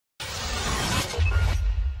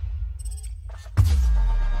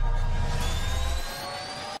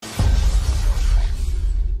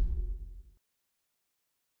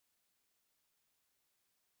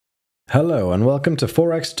Hello and welcome to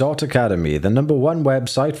Forex.Academy, the #1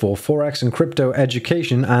 website for Forex and crypto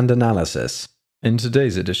education and analysis. In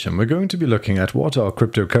today's edition, we're going to be looking at what are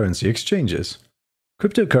cryptocurrency exchanges.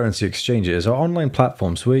 Cryptocurrency exchanges are online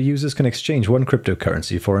platforms where users can exchange one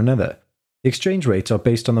cryptocurrency for another. The exchange rates are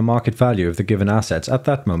based on the market value of the given assets at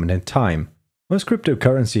that moment in time. Most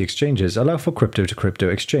cryptocurrency exchanges allow for crypto-to-crypto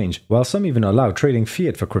exchange, while some even allow trading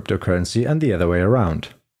fiat for cryptocurrency and the other way around.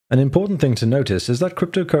 An important thing to notice is that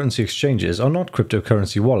cryptocurrency exchanges are not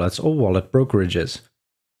cryptocurrency wallets or wallet brokerages.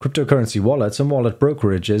 Cryptocurrency wallets and wallet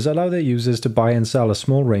brokerages allow their users to buy and sell a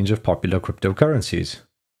small range of popular cryptocurrencies.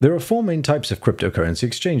 There are four main types of cryptocurrency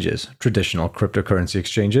exchanges: traditional cryptocurrency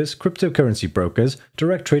exchanges, cryptocurrency brokers,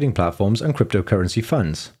 direct trading platforms, and cryptocurrency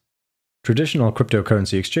funds. Traditional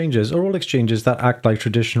cryptocurrency exchanges are all exchanges that act like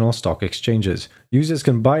traditional stock exchanges. Users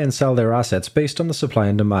can buy and sell their assets based on the supply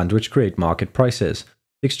and demand, which create market prices.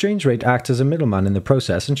 The exchange rate acts as a middleman in the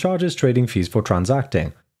process and charges trading fees for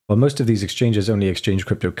transacting. While most of these exchanges only exchange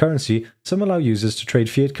cryptocurrency, some allow users to trade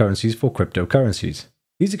fiat currencies for cryptocurrencies.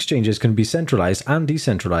 These exchanges can be centralized and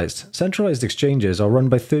decentralized. Centralized exchanges are run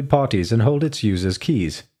by third parties and hold its users'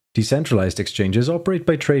 keys. Decentralized exchanges operate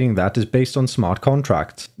by trading that is based on smart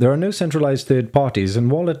contracts. There are no centralized third parties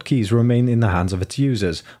and wallet keys remain in the hands of its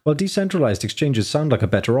users. While decentralized exchanges sound like a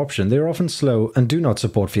better option, they are often slow and do not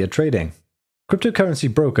support fiat trading. Cryptocurrency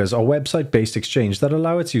brokers are website-based exchanges that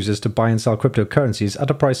allow its users to buy and sell cryptocurrencies at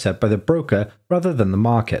a price set by the broker rather than the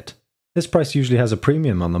market. This price usually has a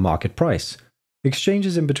premium on the market price. The exchange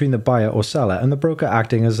is in between the buyer or seller and the broker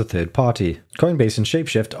acting as a third party. Coinbase and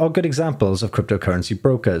Shapeshift are good examples of cryptocurrency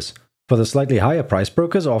brokers. For the slightly higher price,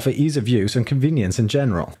 brokers offer ease of use and convenience in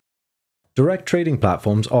general. Direct trading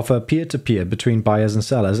platforms offer peer-to-peer between buyers and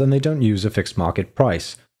sellers, and they don't use a fixed market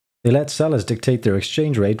price. They let sellers dictate their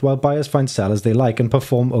exchange rate while buyers find sellers they like and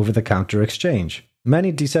perform over-the-counter exchange.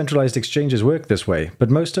 Many decentralized exchanges work this way,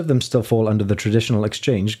 but most of them still fall under the traditional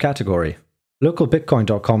exchange category.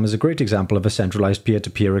 LocalBitcoin.com is a great example of a centralized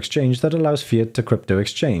peer-to-peer exchange that allows fiat to crypto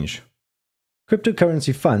exchange.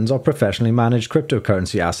 Cryptocurrency funds are professionally managed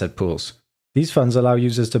cryptocurrency asset pools. These funds allow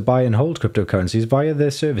users to buy and hold cryptocurrencies via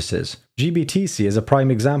their services. GBTC is a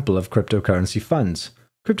prime example of cryptocurrency funds.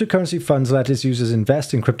 Cryptocurrency funds let its users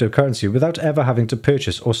invest in cryptocurrency without ever having to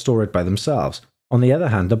purchase or store it by themselves. On the other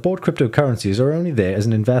hand, the bought cryptocurrencies are only there as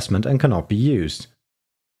an investment and cannot be used.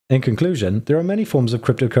 In conclusion, there are many forms of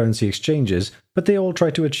cryptocurrency exchanges, but they all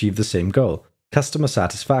try to achieve the same goal: customer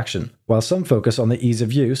satisfaction. While some focus on the ease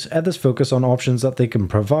of use, others focus on options that they can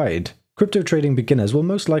provide. Crypto trading beginners will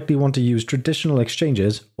most likely want to use traditional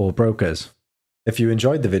exchanges or brokers. If you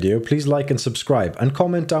enjoyed the video, please like and subscribe, and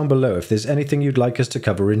comment down below if there's anything you'd like us to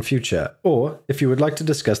cover in future, or if you would like to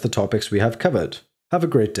discuss the topics we have covered. Have a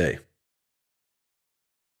great day.